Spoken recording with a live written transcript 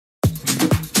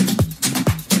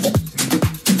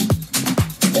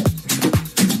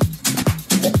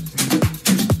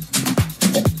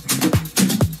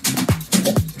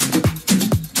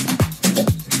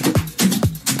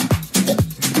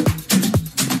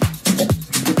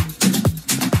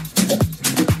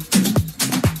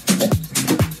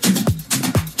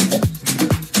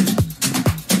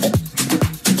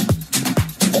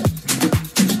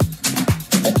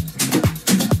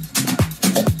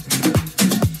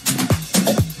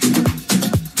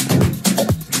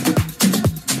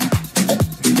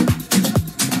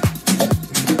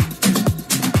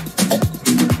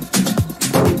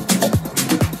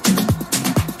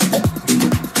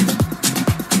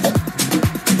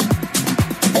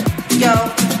Yo,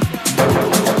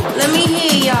 let me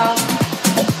hear y'all.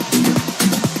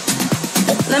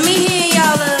 Let me hear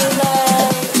y'all.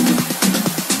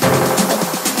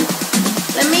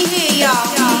 Let me hear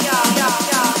y'all.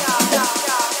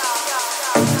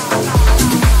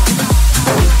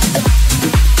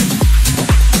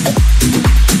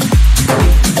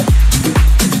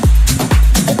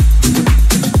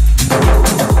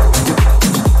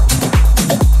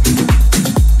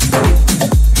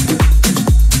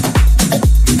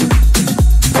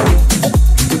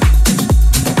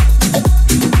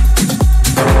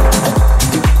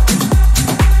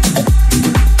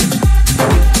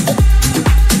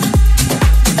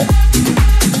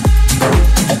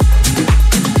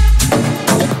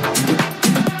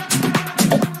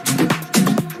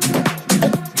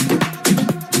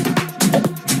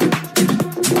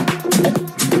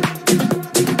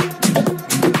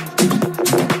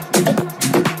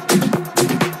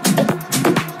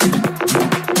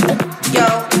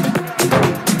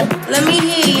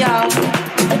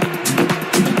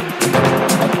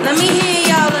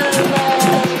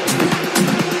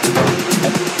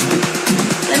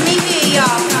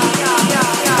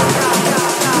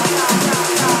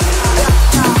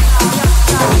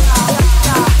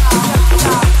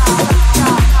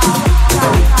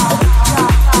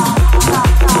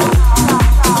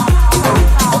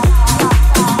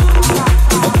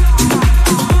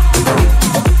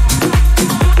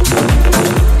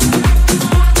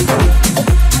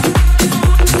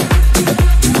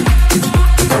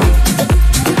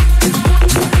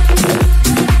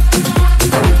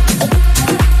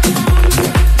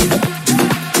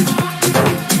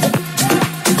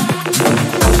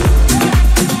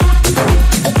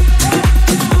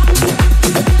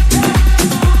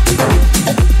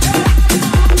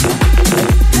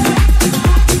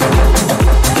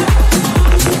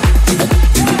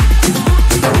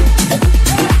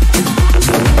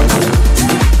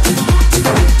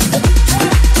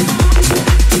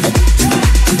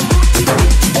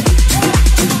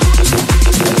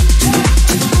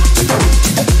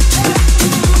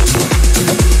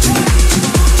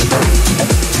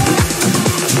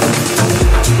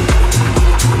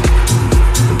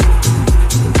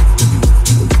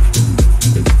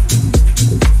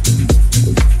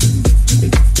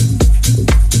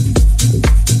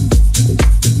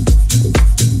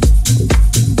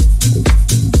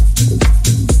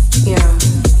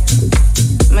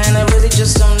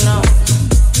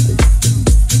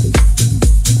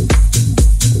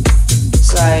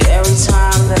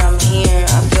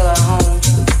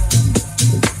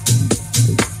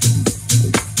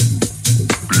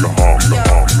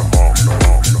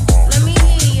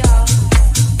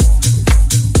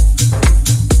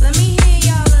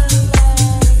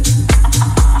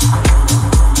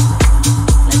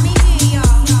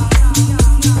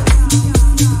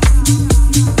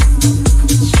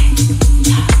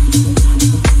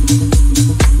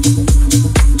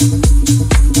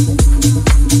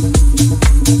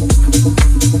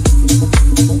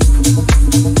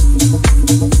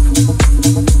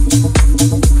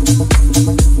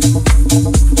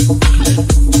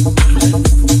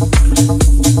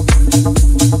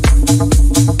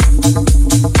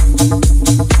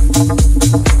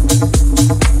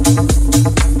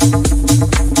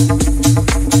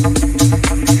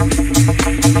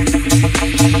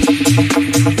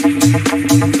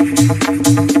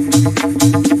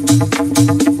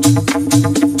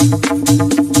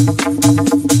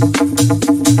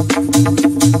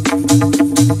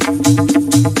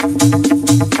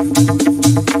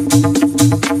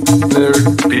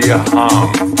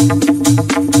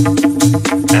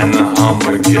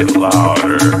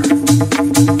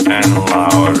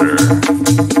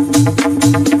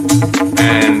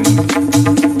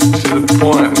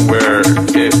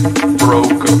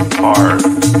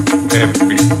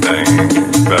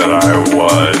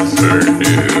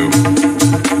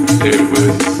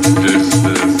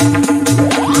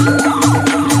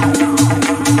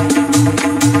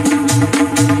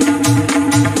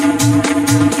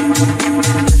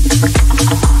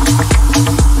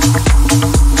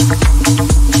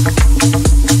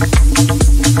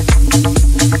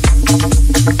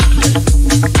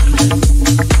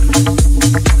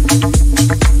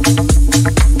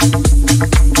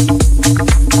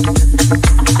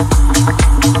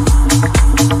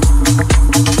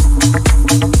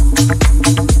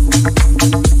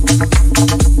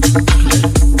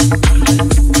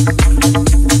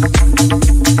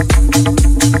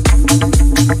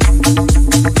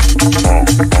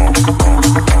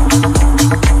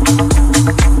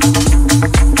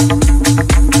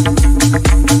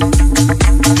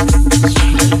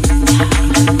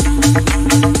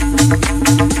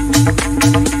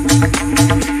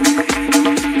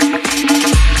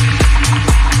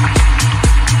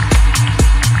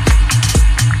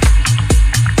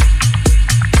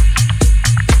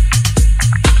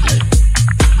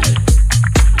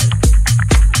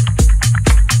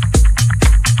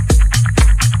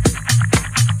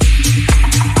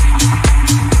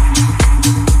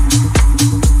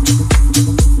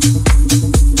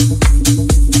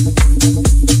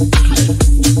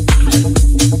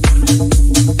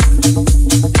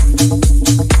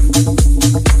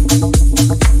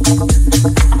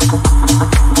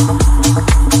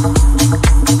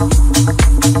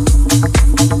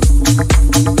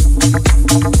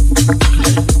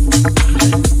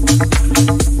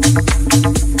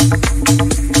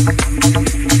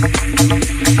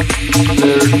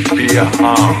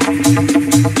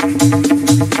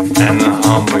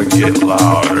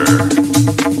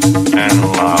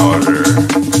 louder.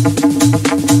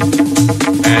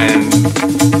 And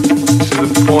to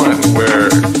the point where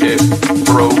it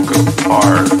broke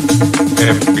apart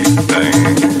everything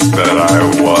that I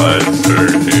was or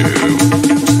knew.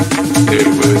 It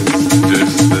was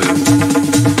just this.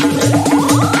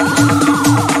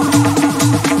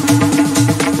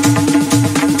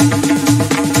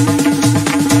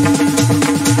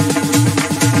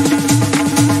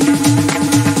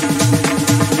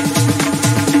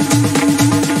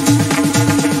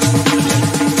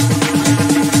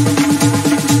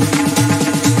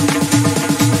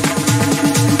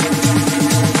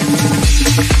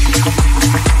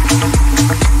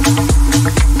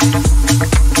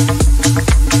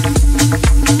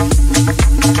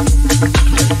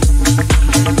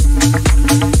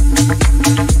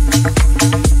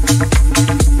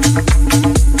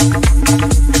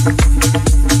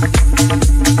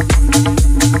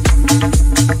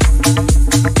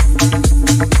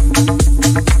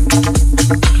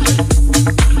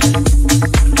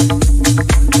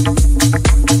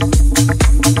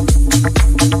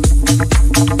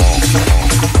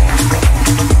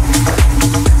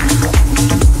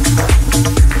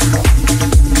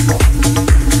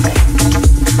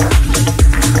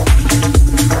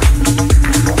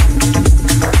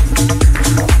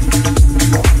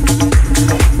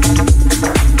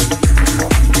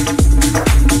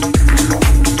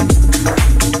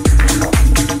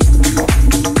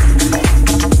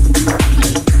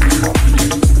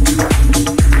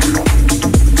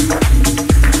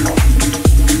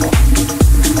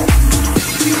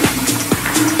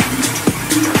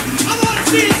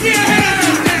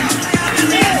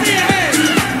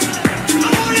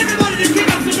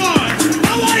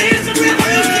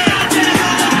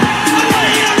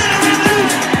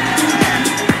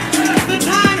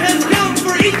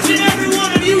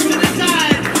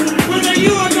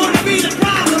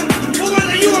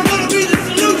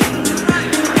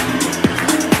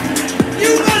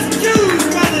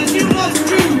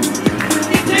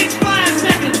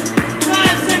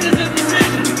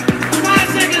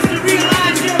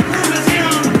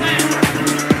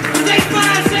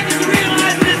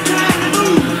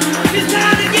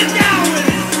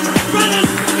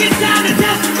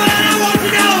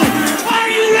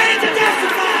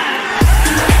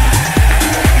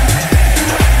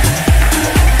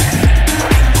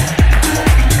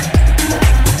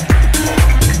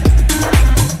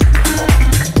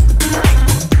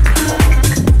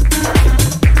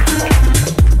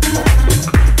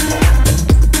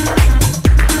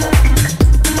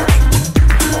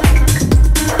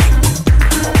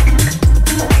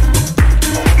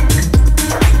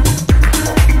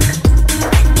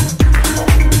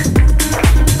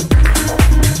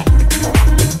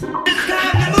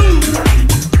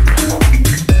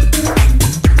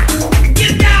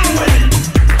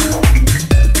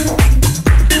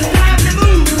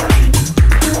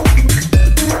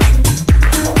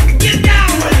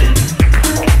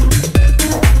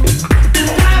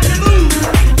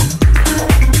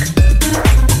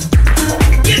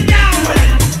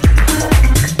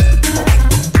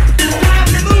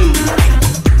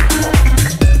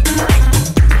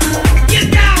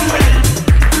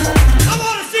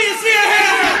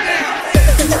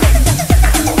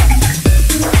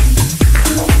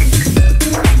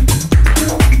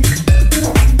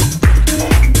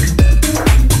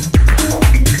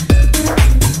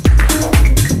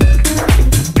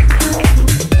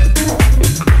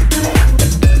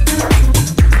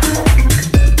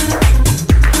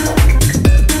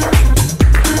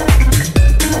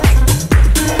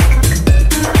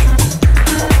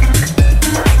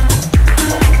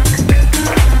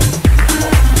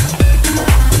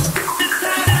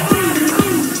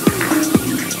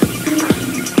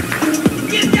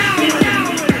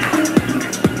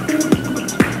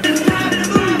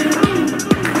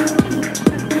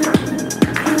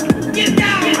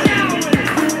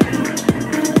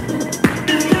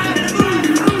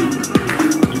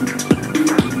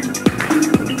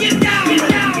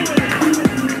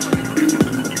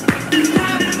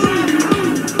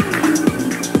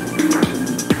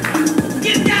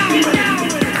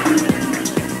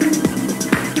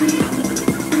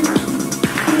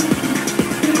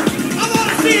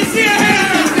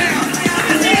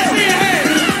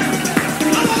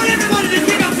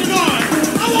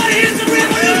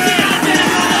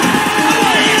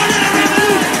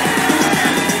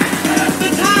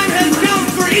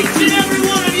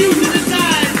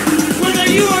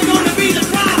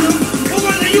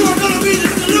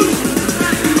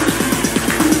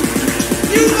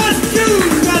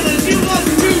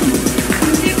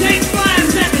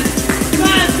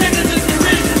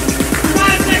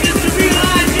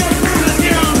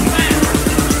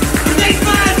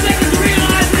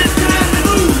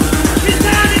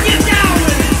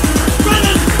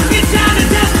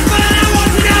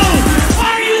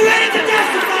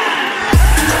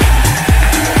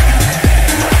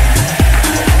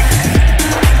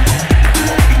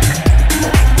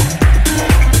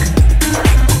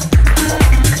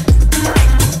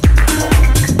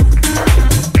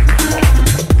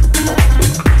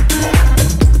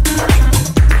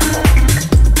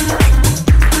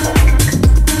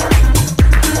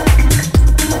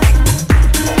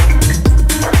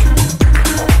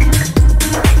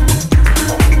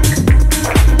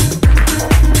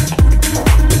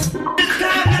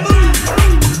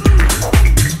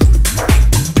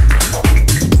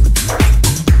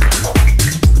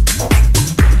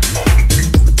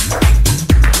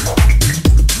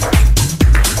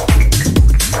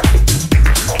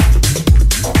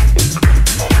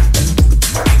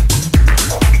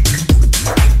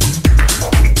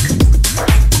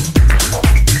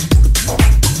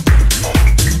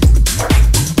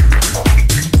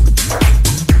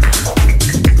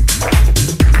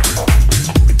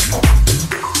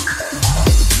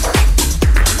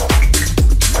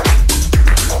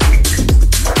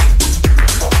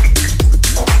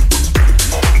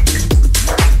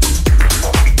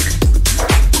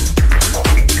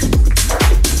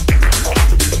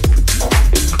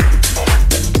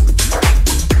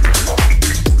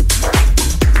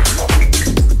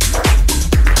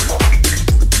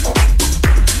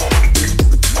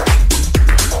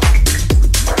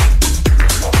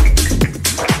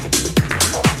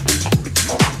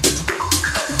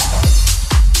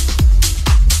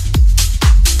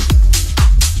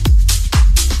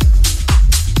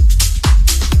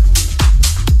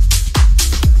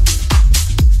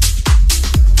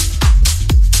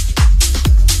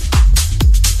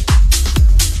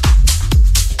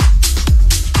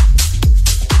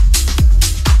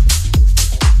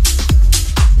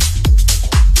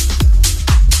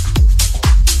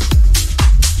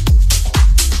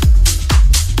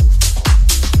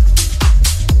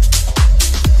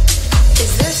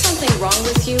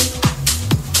 you?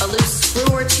 A loose screw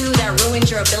or two that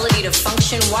ruined your ability to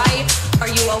function? Why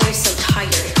are you always so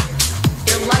tired?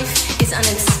 Your life is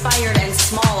uninspired and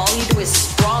small. All you do is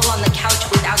sprawl on the couch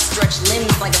with outstretched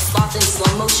limbs like a sloth in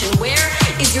slow motion. Where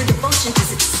is your devotion to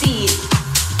succeed?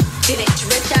 Did it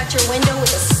drift out your window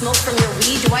with the smoke from your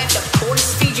weed? Do I have to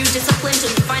force feed you discipline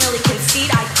till you finally concede?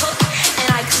 I cook and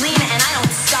I clean and I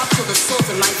don't stop till the soles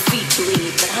of my feet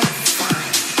bleed. But I'm fine.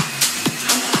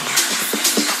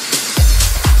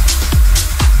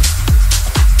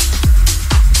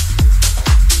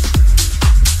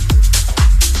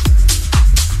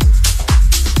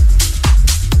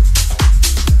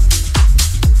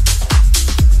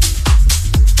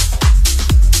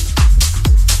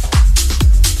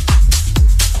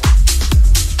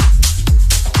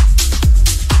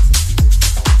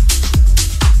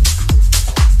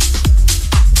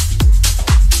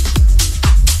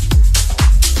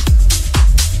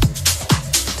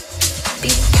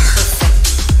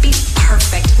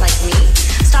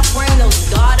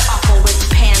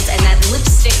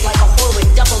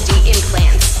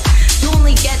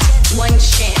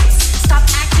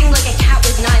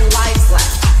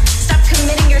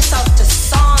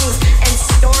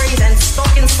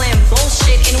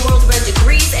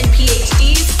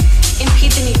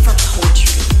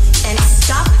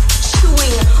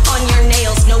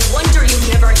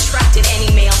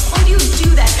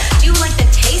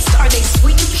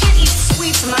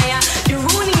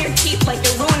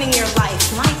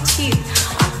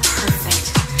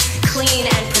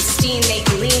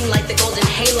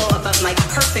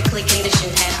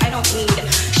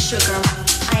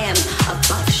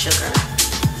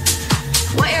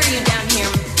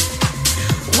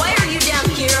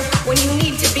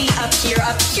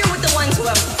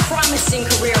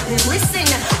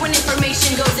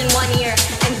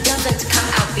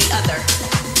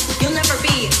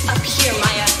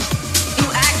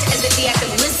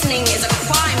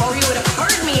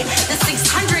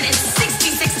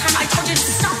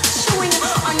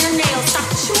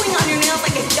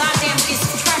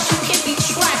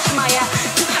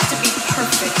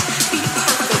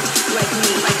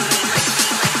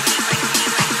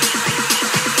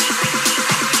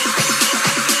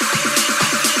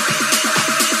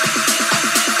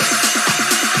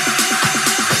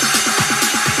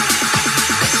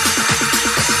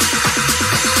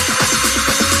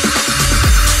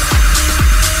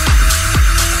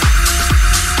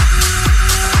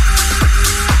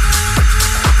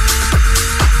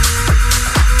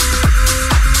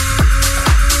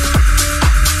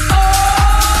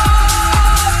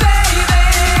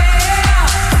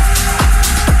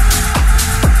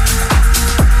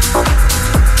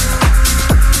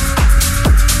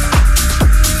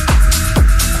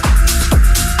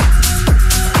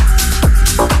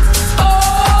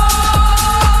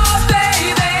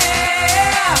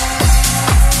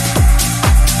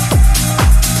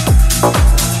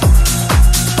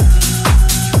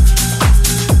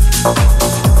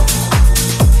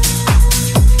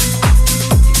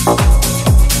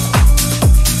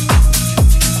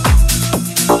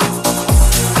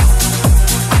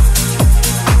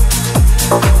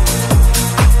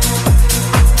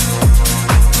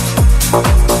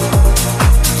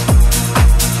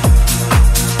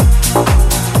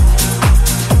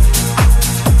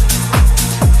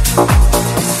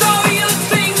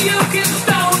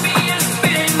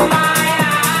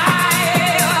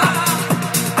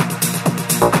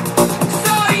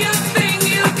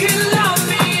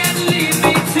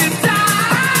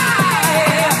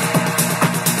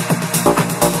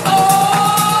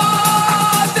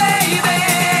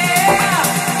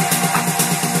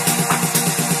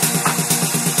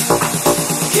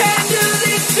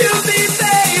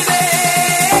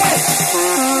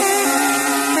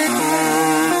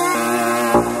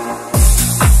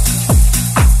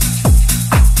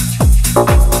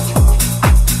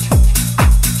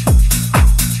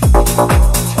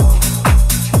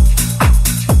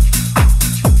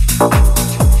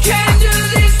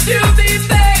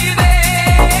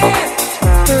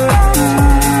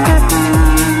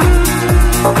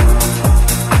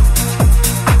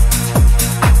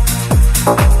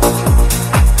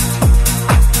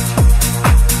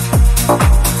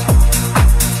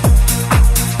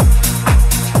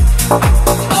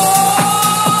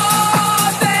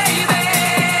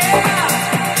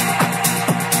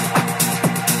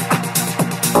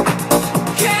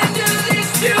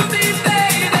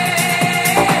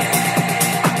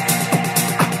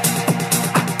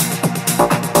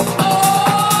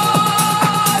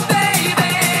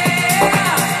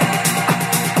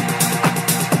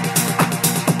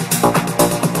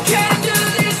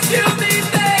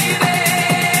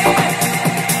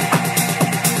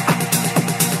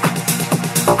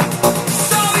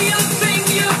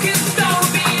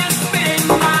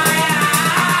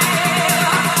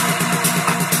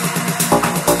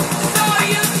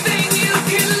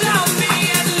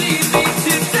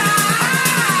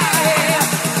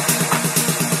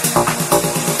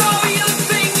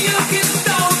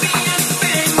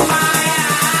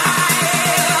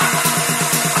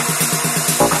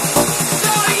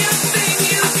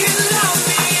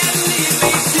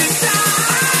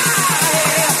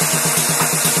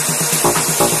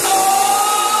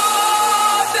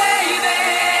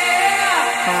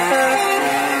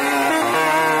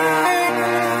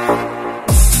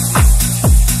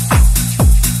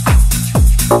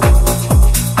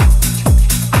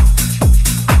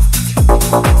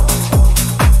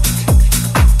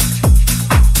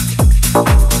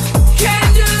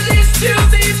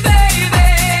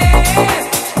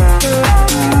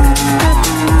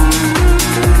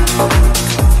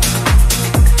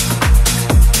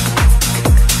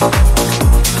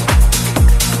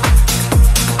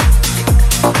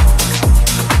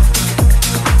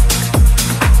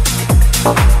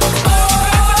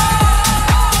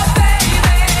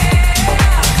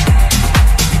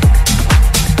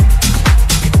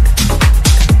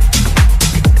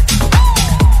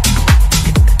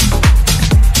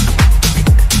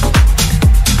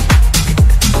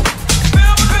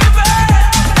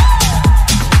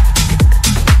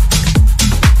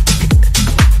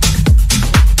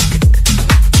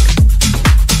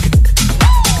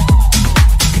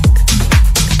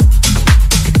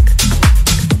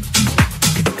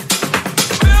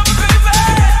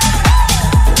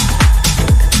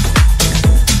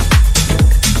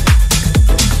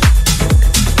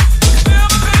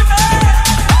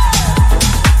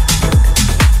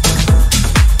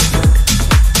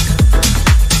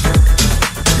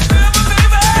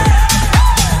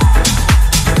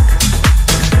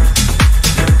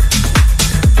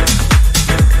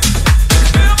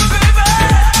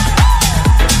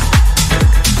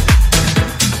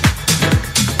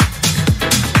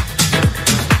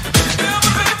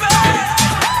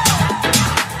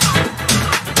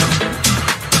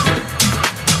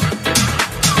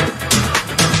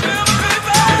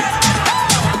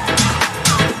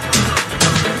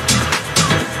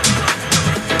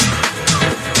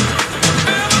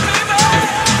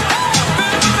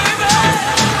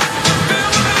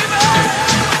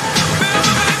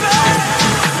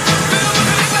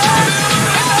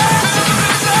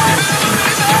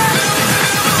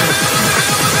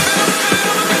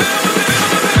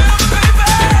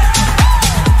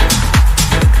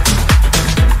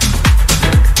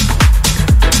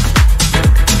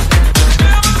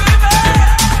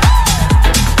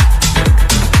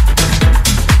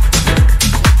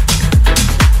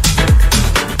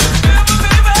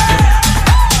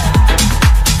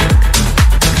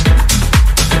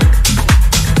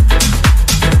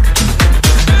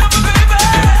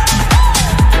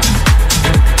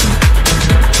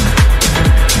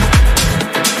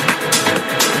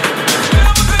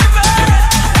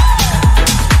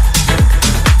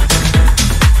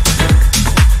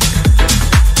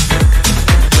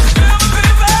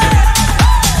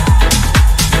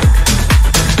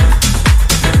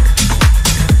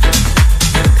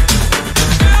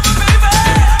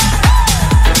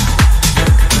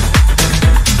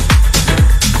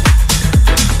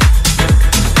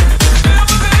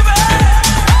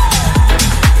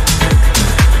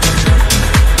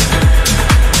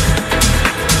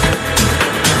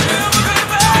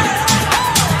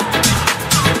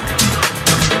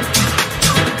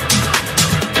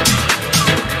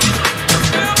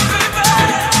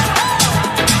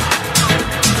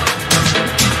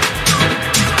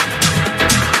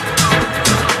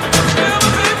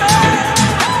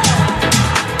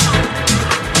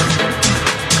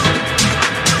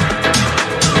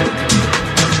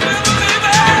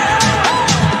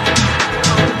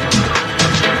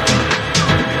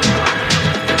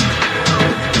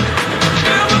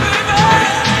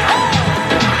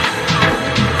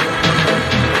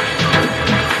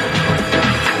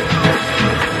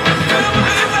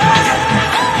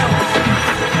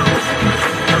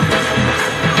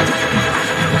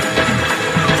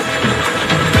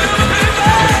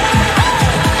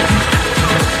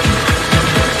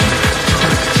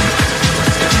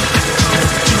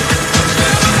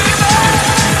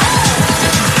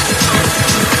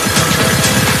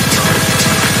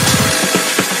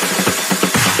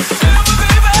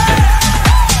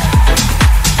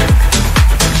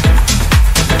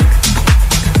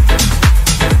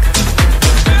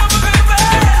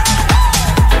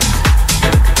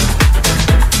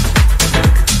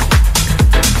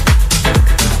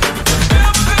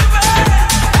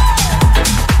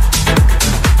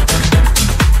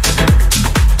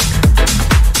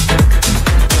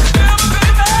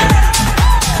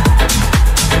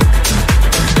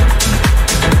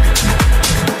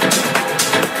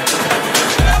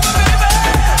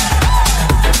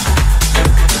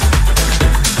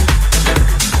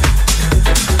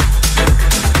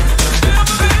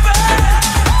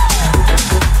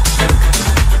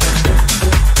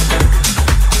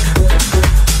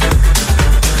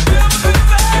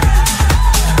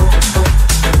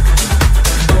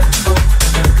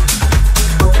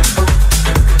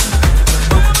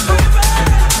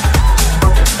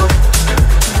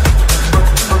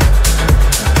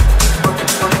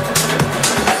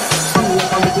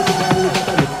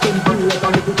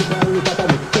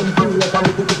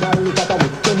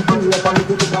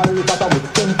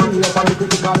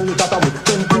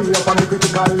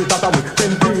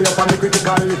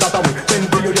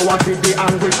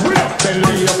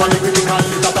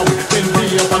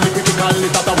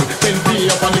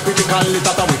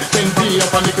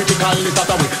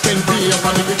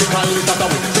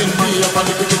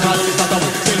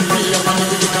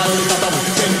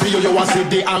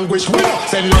 the anguish.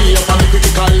 Send me up on the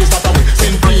critical list that away.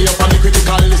 Send me up on the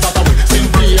critical list that away. Send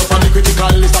me up on the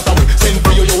critical list that away. Send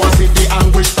me you want see the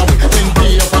anguish that away. Send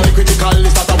me up on the critical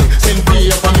list that away. Send me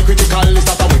up on the critical list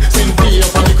that away. Send me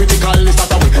up on the critical list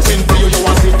that away. Send me you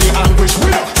want see the anguish.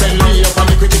 Send me up on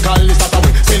the critical list that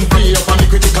away. Send me up on the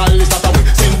critical list that away.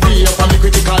 Send me up on the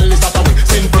critical list that away.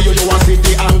 Send me you want see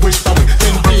the anguish that away.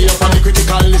 Send me up on the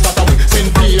critical list that away.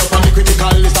 Send me up on the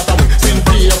critical list that away. Send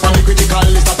me up on the critical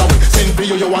list that away. Send me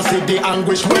you want see the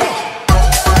anguish.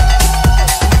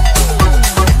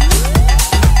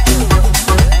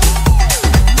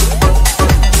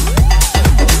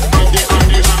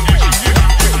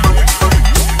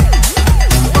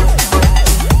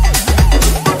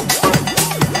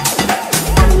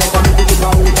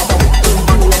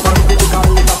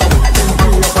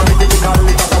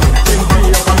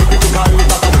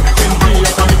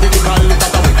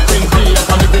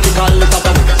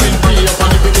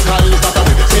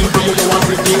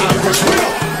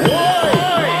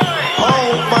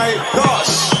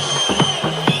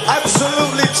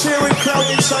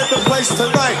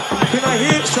 Tonight, can I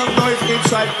hear some noise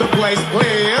inside the place,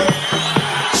 please?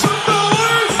 Some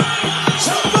noise!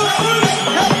 Some noise!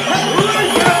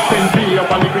 Send me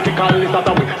up on the critical list that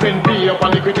away. Send me up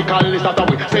on the critical list that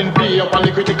away. Send me up on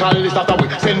the critical list that away.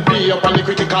 Send me up on the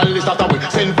critical list that away.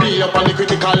 Send me up on the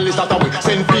critical list that away.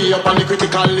 Send me up on the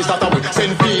critical list that away.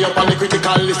 Send me up on the critical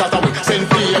list that away.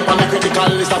 Send me up on the critical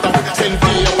list that away. Send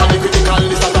me up on the critical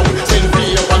list that away. Send me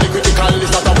up on the critical list that away. Send me up on the critical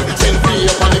list that away. Send me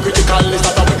up on the critical list that away. Send me up on the critical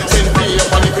list that away. Send me up on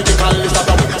the critical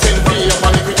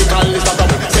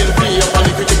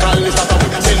list that away.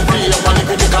 Send me up on the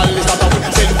critical list that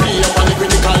away. Send me up on the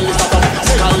critical list that away.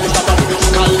 Call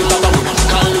list that away.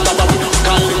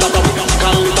 Call list that away. Call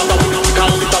list that away.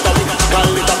 Call list that away. Call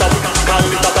list that away. Call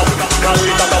list that away. Call list that away. Call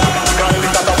list that away. Call list that away. Call list that away.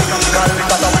 Call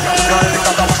list that away. Call list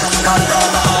that away. Call list that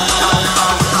away.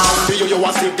 See you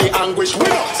want see the anguish.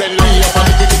 Send me up on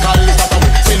the critical list that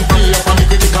away. Send me up on the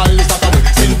critical list that away.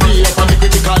 Send me up on the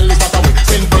critical list that away.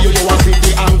 Send me you want see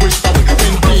the anguish that away.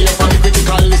 Send me up on the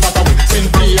critical list that away. Send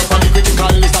me up on the critical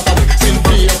list that away.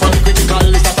 Send me up on the critical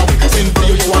list that away. Send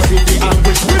me you want see the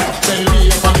anguish. Send me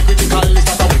up on the critical list that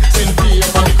away. Send me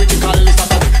up on the critical list that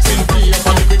away. Send me up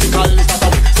on the critical list that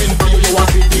away. Send me you want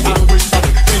see the anguish that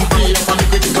away. Send me up on the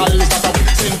critical list that away.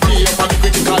 Send me up on the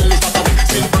critical list that away.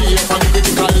 Send me up on the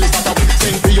critical list that away.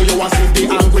 Send me you want see the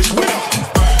anguish.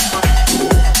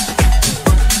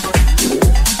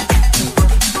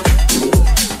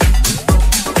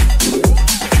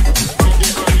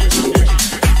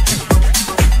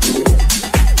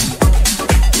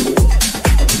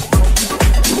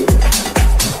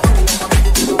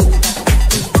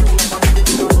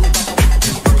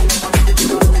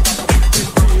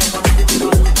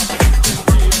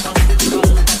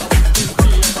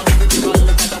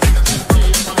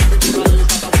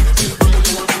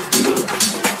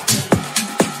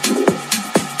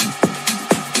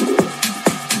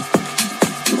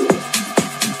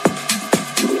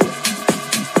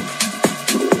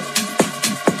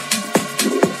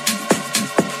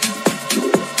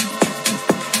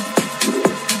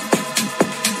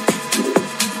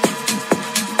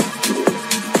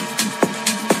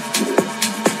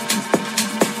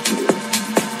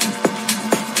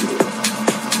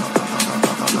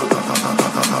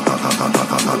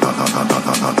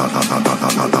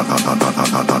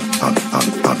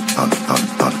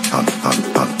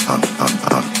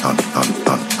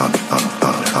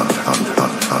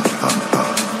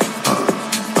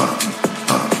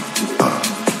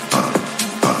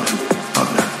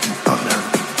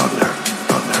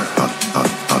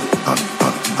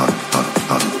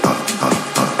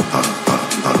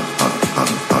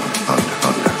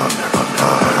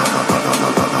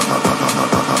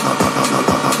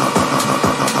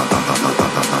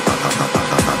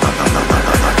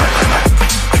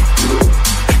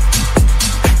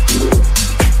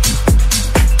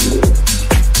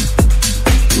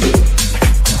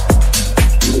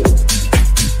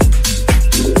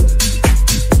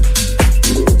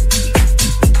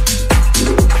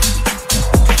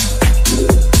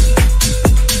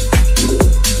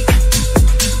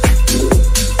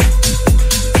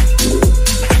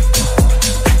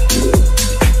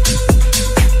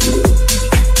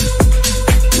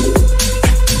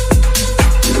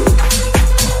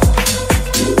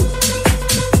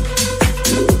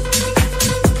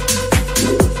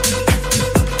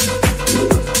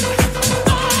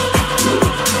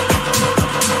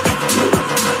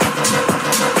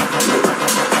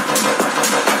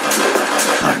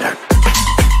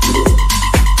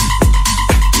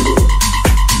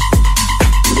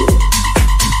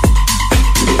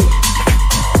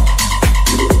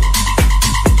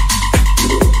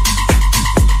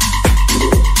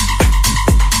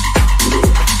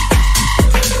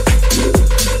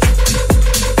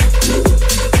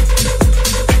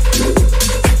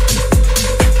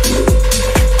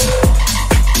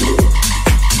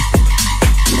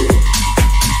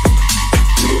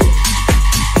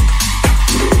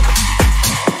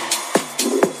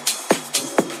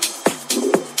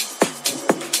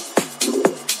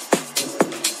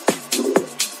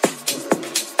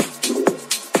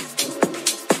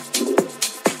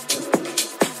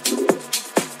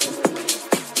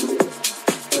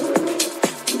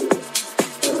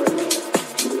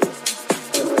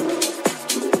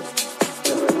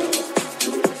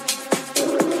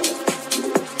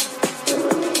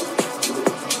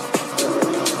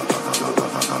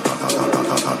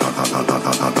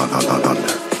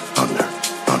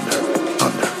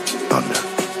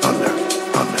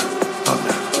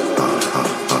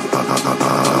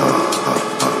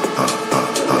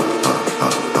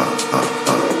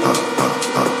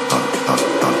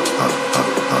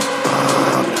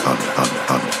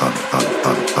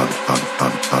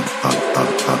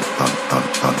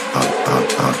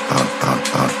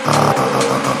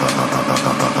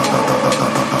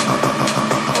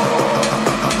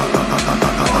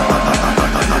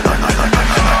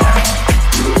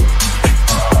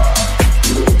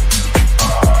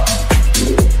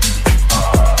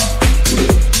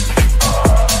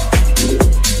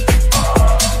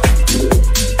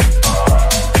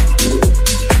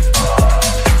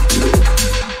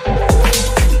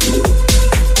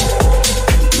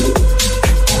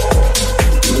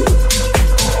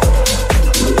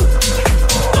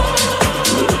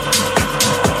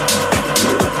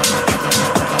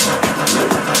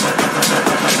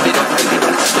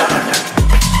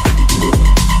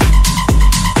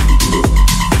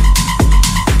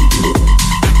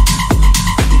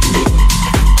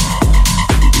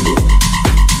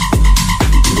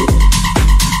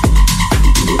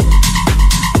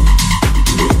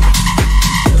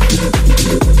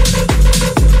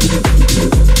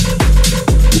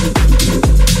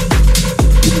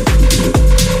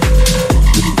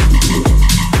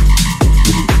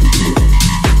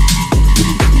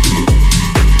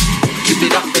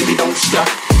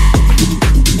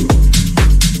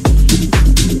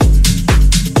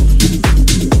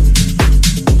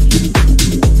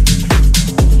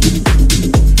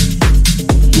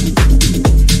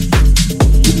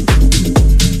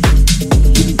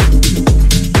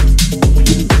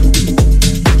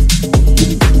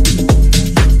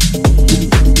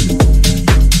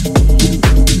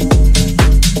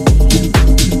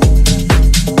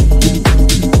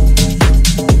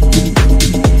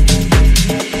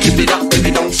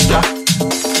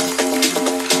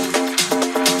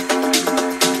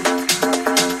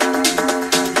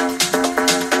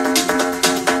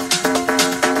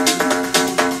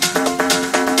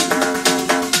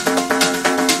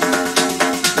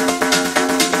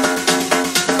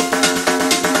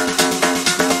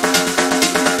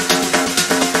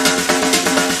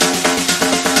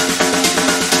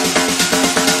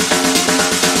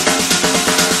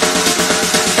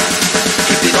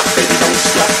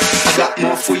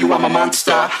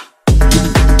 stop.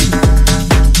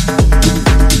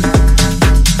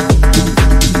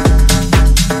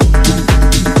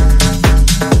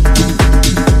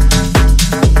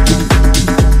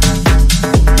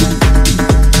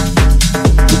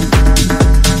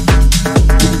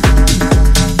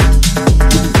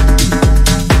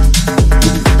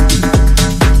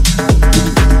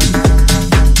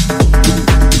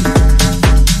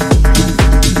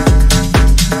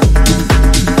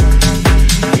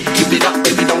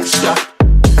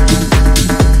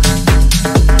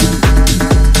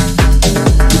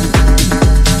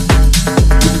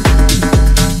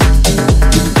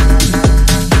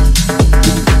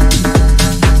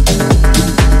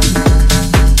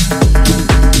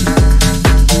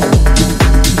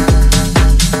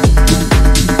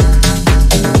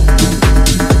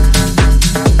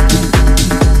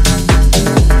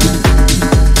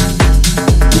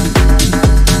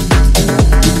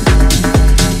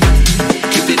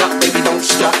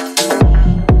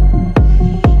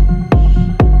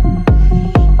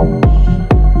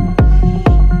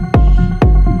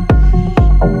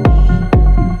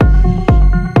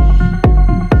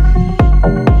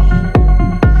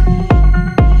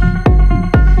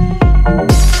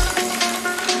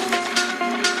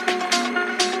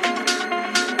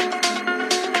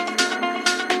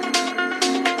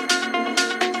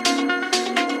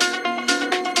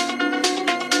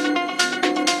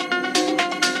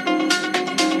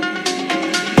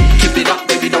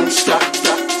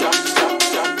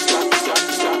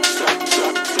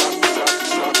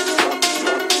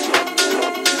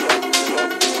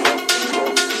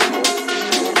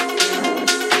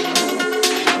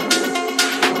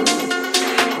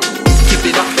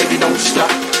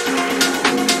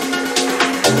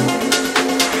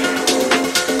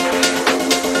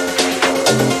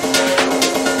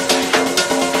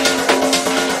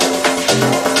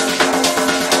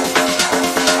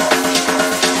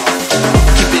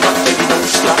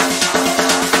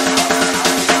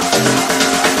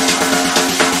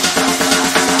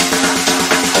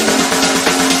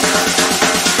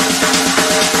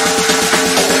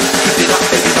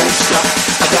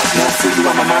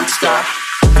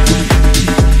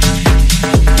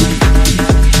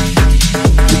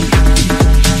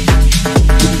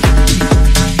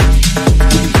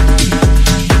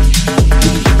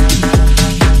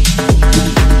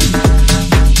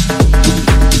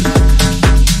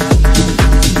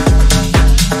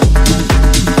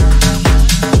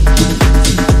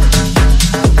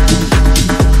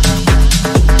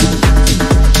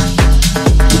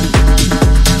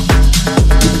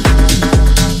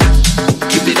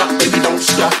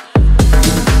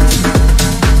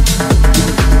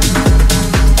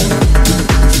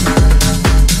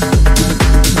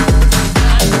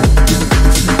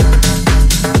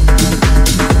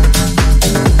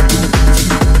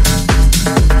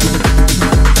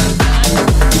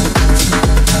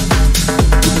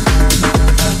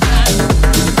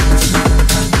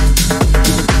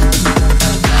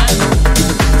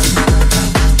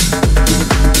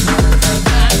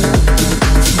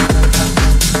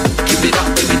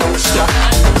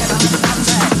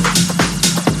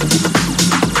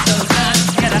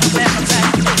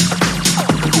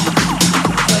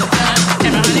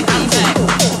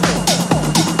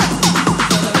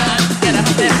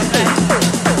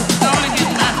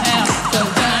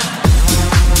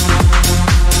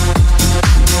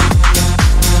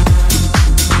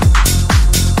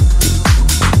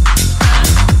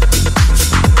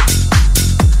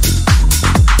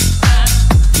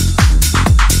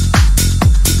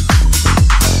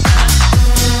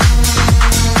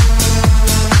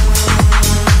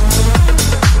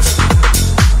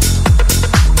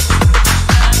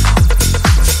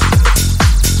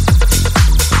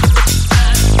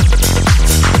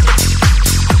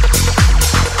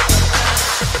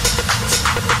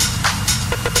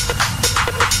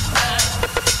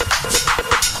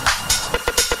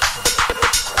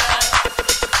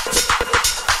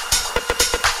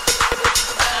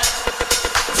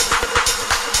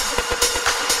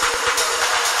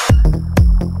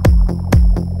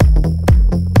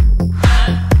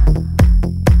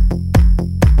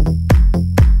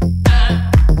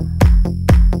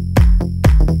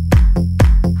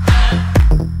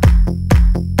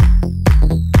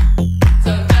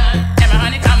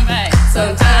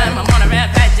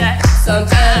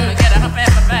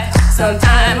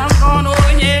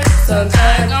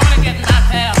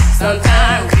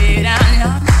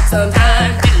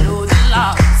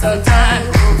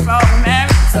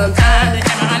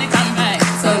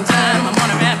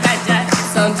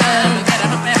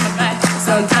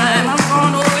 Sometime I'm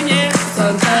gonna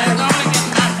get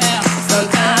my pal.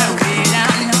 Sometime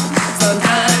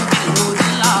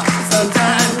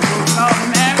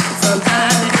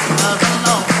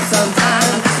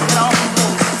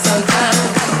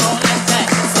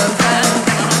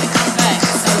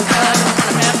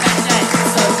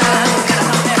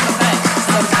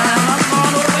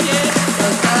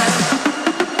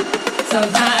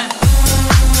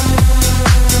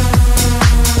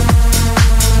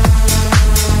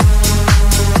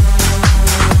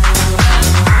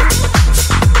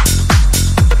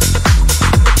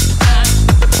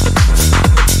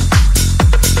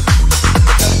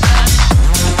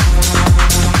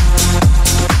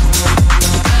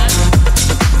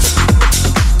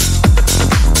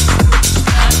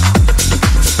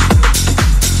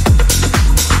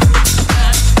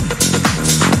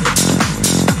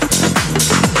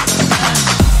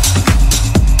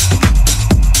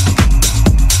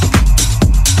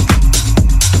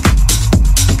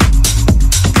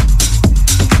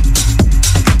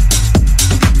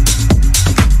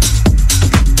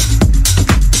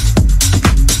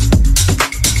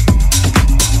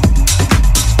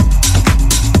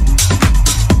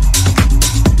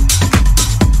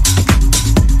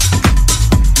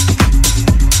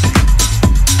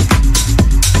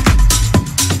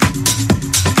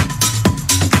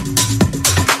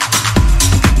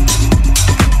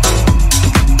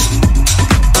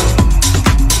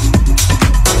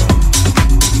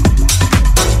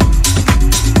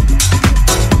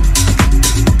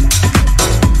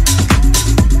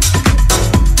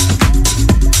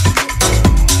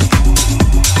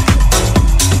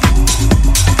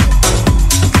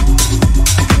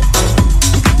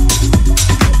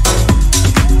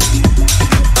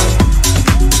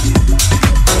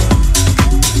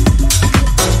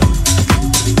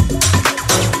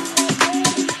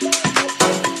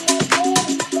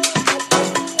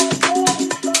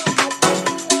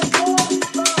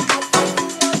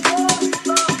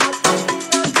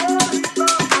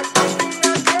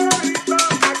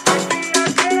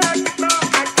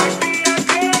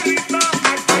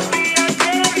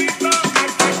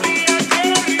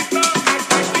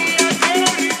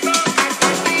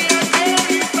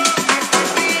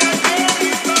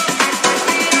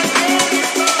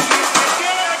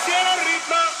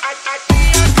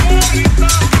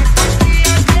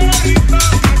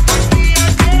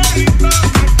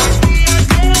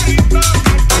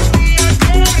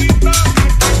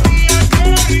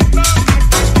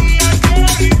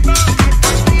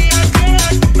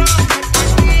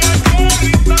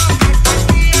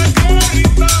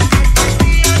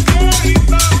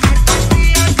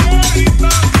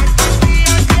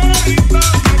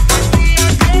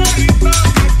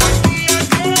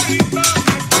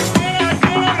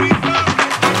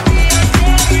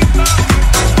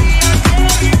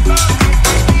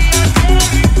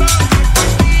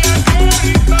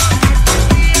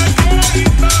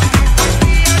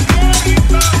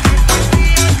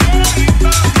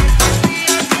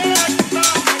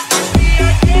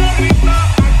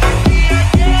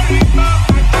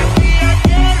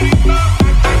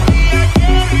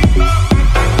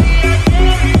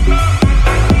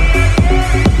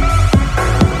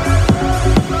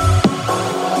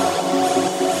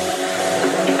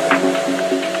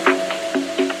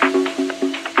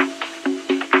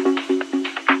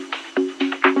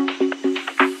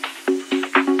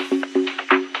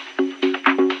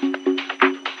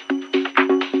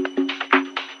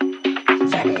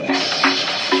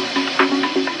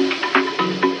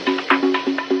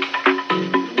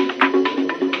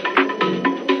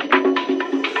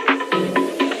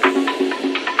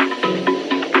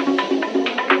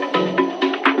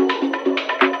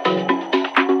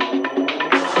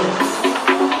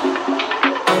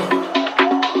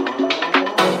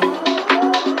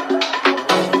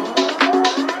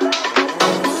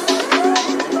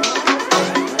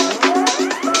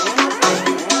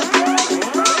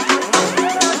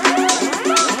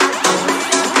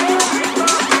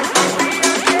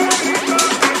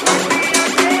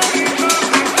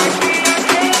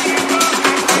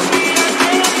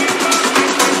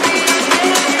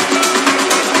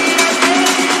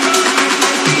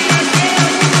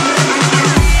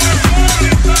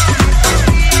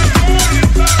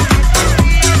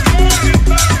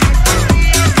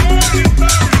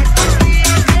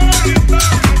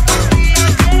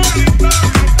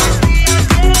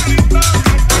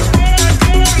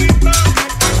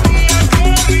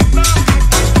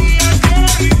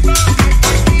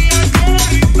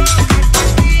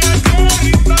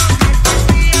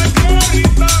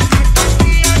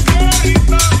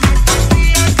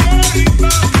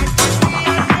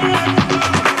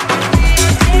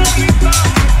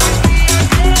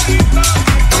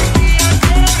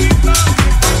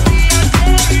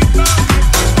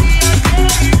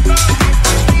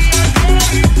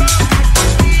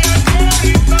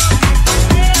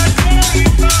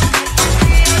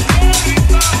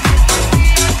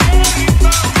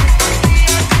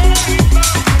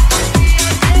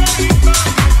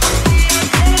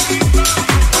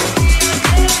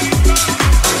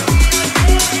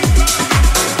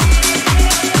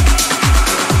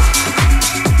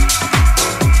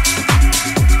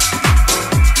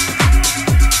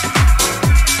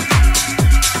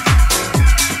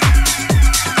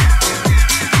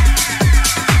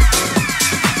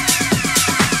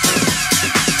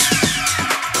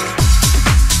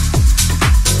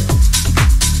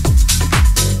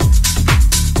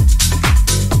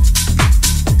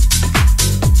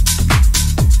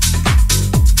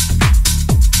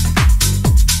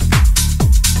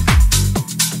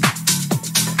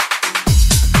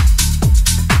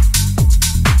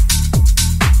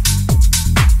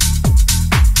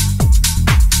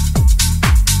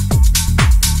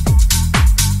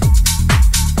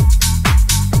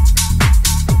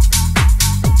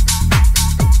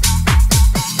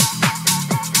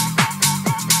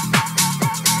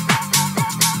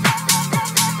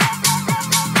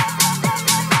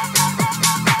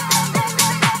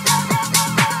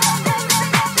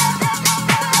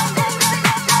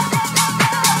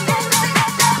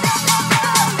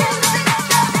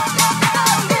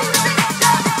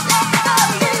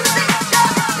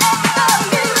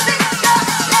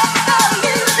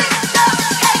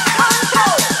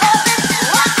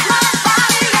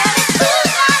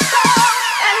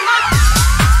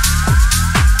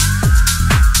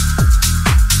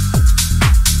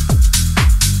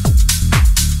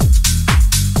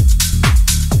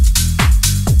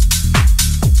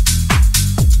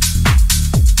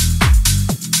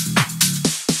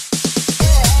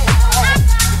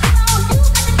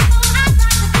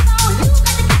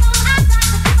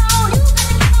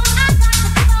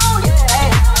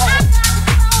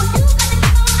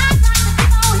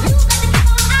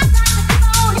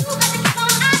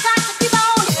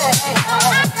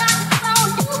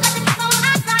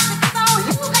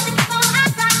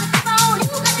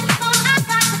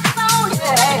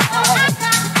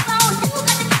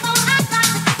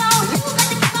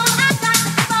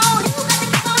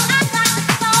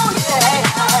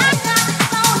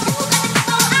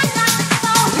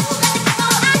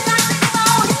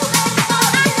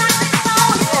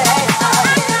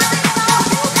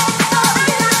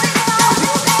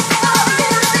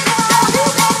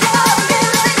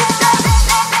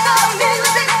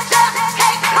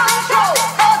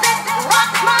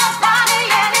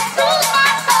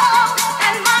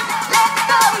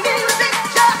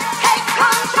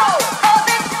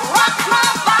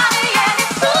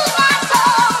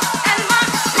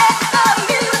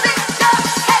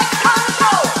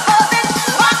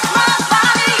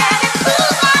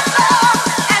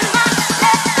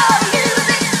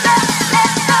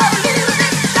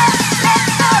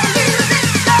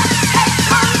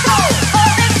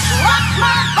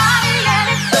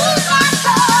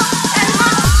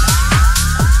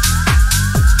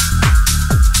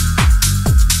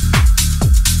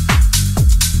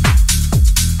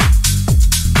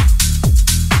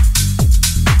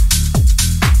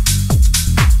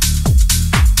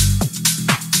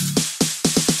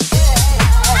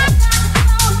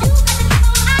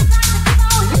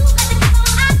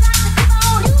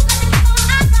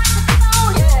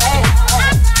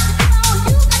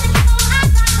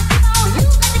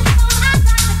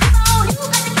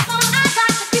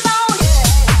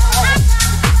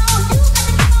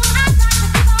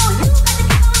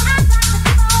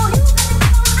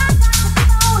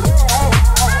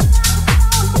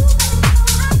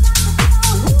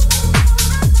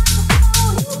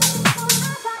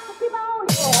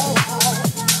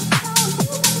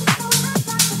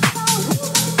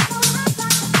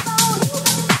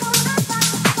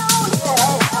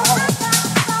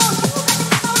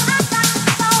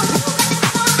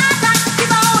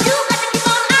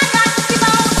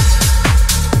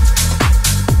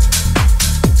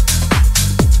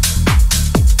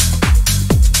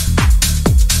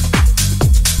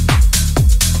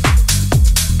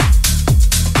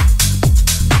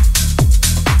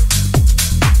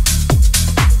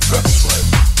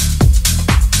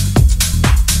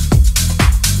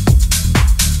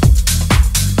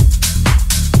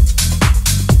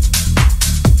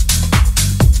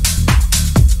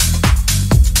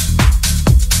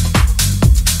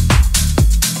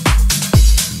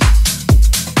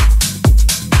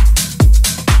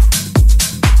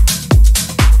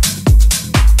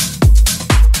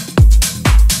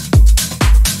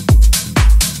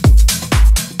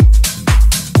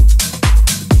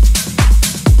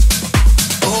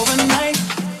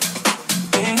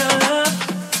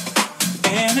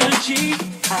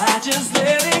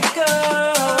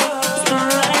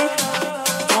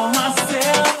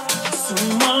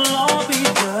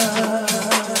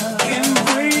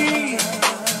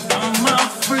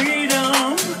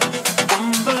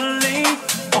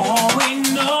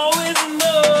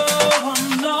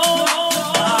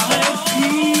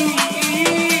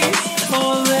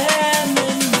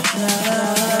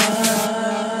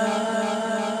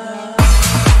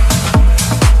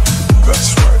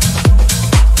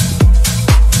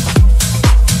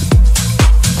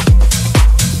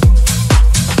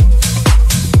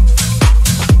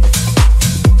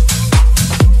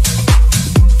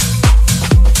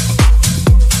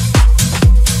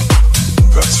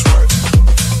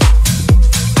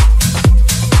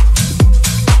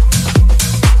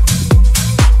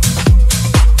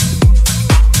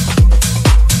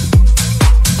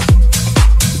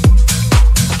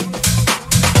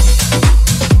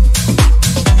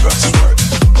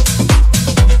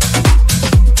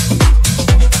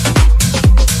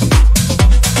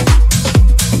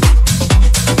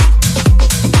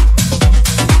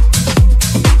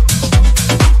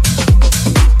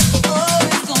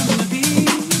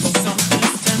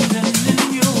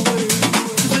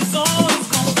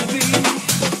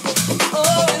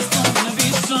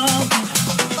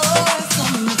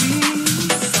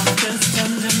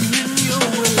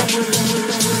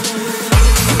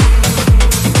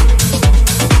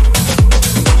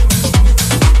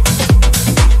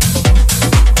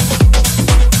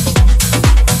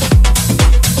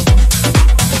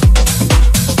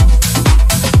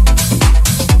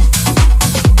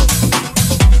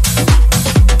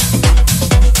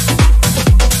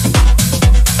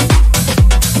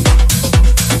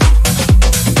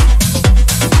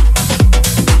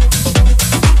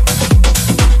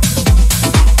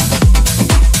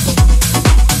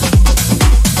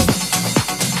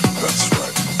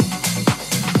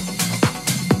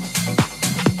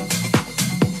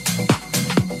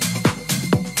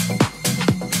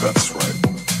That's right.